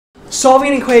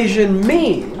solving an equation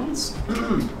means,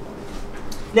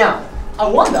 now, I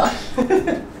wonder,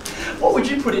 what would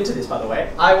you put into this, by the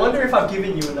way? I wonder if I've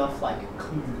given you enough like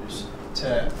clues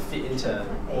to fit into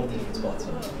all the different spots.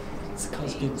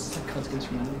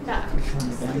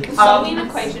 Solving an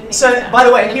equation. So, by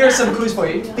the way, here are some clues for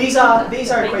you. These are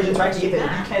equations right here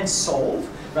that you can solve,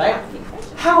 right?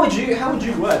 How would you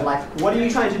word? Like, what are you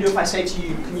trying to do if I say to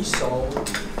you, can you solve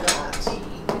that?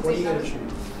 What are you going to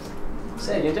choose?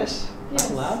 Say it again, Jess.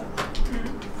 Yes. Loud.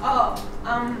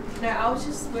 No, I was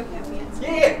just working out the answer.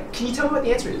 Yeah. Can you tell me what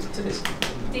the answer is to this?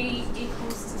 D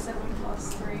equals to 7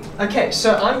 plus 3. Okay,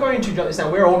 so I'm going to jot this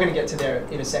down. We're all going to get to there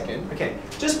in a second. Okay,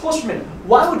 just pause for a minute.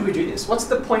 Why would we do this? What's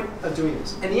the point of doing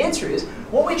this? And the answer is,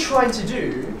 what we're trying to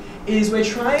do is we're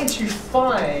trying to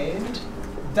find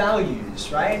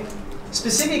values, right?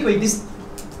 Specifically, this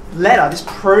letter, this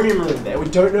pronumeral in there, we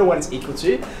don't know what it's equal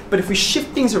to, but if we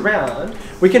shift things around,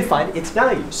 we can find its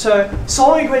value. So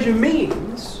solving an equation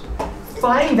means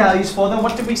finding values for them.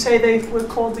 What did we say they were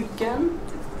called again?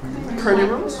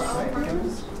 Pronumerals. Right?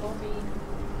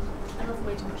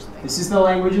 This is the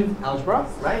language of algebra,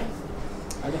 right?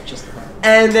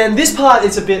 And then this part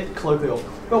is a bit colloquial,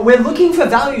 but we're looking for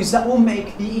values that will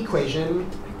make the equation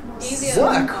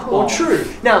work or true.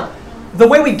 Now, the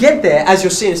way we get there, as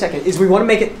you'll see in a second, is we want to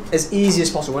make it as easy as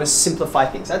possible. We want to simplify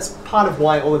things. That's part of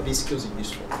why all of these skills are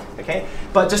useful. Okay?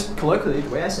 But just colloquially, the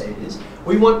way I say it is,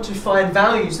 we want to find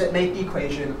values that make the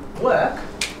equation work,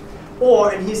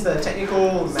 or, and here's the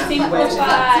technical math way of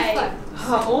saying it.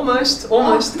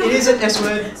 Almost. It is an S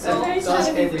word. That does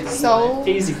end with So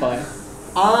Easy fire.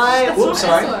 whoops,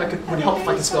 sorry. Would it help if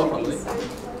I could spell properly?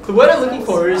 The word I'm looking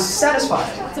for is satisfy.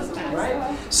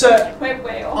 Right? So,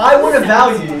 I want a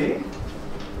value.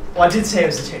 Well, I did say it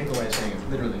was the technical way of saying it,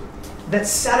 literally. That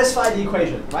satisfy the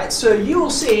equation, right? So you will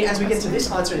see as we get to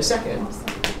this answer in a second,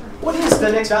 what is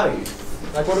the next value?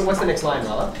 Like, what's the next line,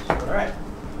 rather? All right.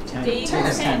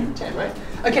 10, right?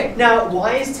 Okay, now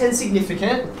why is 10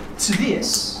 significant to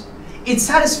this? It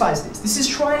satisfies this. This is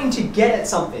trying to get at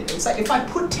something. It's like if I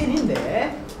put 10 in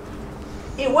there,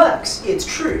 it works. It's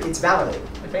true. It's valid.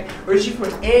 Okay? Whereas if you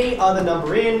put any other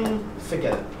number in,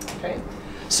 forget it. Okay?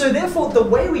 So therefore, the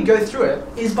way we go through it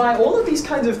is by all of these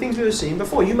kinds of things we were seeing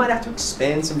before. You might have to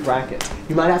expand some brackets.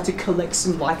 You might have to collect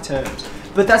some like terms.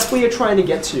 But that's where you're trying to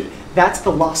get to. That's the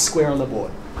last square on the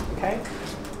board. Okay?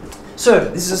 So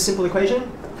this is a simple equation.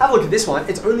 Have a look at this one.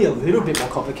 It's only a little bit more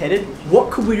complicated.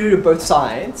 What could we do to both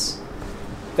sides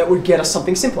that would get us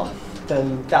something simpler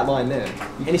than that line there?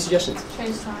 Any suggestions?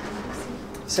 Change time.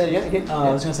 Say it again.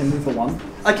 I was going to say move the 1.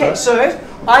 Okay, so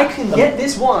I can get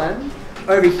this one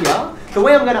over here. The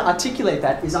way I'm going to articulate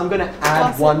that is I'm going to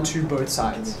add 1 to both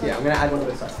sides. Yeah, I'm going to add 1 to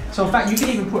both sides. So in fact, you can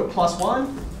even put +1,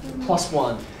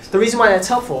 +1. The reason why that's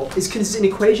helpful is because an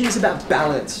equation is about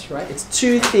balance, right? It's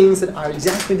two things that are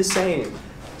exactly the same.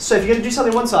 So if you're going to do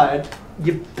something on one side,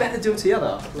 you better do it to the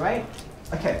other, right?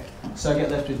 Okay, so I get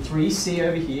left with 3c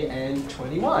over here and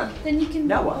 21. then you can.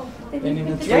 Now what? Then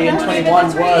the 3 Yeah, and yeah. 21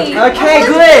 work. Okay,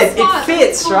 good. It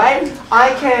fits, right?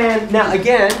 I can, now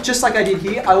again, just like I did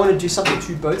here, I want to do something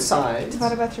to both sides.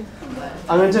 Divided by 3.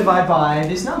 I'm going to divide by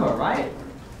this number, right?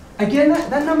 Again,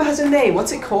 that number has a name.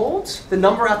 What's it called? The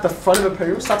number at the front of a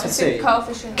polynomial starts with C.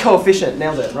 Coefficient. Coefficient,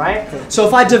 nailed it, right? So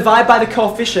if I divide by the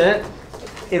coefficient,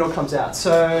 it all comes out.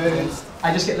 So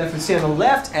I just get left with C on the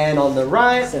left and on the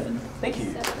right. 7. Thank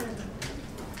you.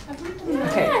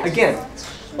 Okay, again,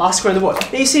 last square on the board.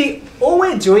 Now you see, all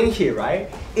we're doing here, right,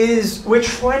 is we're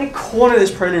trying to corner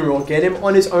this pronumeral, get him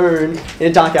on his own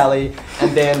in a dark alley,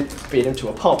 and then beat him to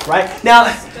a pulp, right?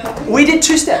 Now, we did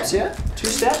 2 steps, yeah? 2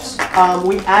 steps.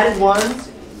 We added 1,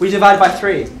 we divided by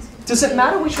 3. Does it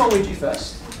matter which one we do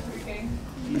first?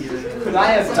 Could I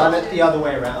have done it the other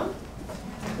way around?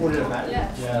 Would it have mattered?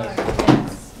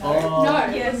 No.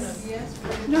 Yes.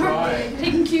 No.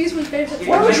 Taking cues was better.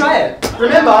 Why don't we try it?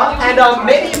 Remember, and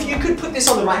maybe if you could put this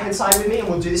on the right hand side with me, and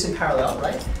we'll do this in parallel,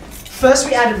 right? First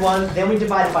we added 1, then we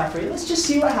divided by 3. Let's just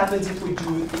see what happens if we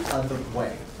do it the other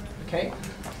way. Okay?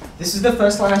 This is the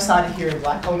first line I started here in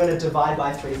black. I'm going to divide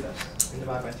by 3 first.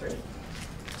 Divide by 3.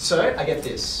 So I get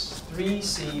this.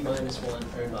 3c minus 1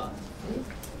 over 3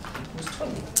 equals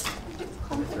 20.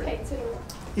 Complicated.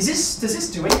 Does this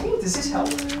do anything? Does this help?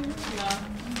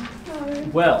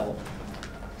 Well,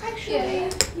 Actually,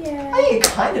 yeah. I think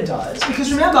it kind of does.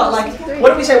 Because remember, like, what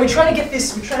did we say? We're trying to get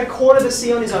this, we're trying to corner the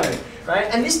c on his own, right?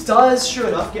 And this does, sure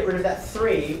enough, get rid of that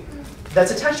 3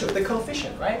 that's attached to it, the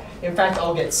coefficient, right? In fact,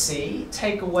 I'll get c,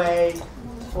 take away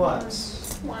what?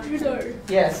 1.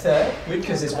 Yeah, a third, good,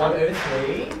 because there's 1 over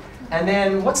 3. And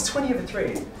then, what's 20 over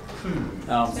 3?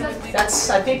 oh.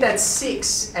 I think that's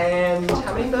 6, and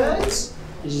how many thirds?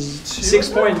 is 2 6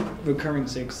 of them? point recurring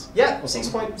 6. Yeah, Or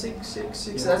something.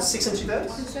 6.666. So that's 6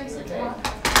 2/3. Okay.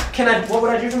 Can I? What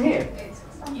would I do from here?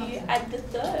 You add the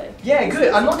third. Yeah,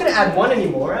 good. I'm not going to add 1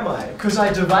 anymore, am I? Because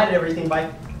I divided everything by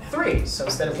 3. So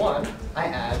instead of 1, I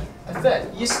add a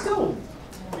third. You still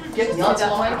get the answer.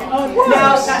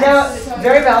 Now,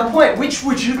 very valid point. Which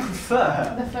would you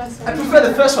prefer? The first I one. prefer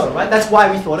the first one, right? That's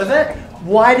why we thought of it.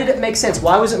 Why did it make sense?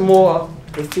 Why was it more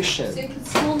efficient?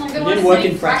 Small number. You didn't work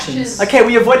in fractions. Okay,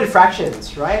 we avoided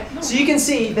fractions, right? So you can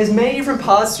see there's many different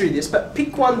paths through this, but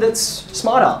pick one that's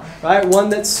smarter, right? One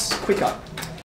that's quicker.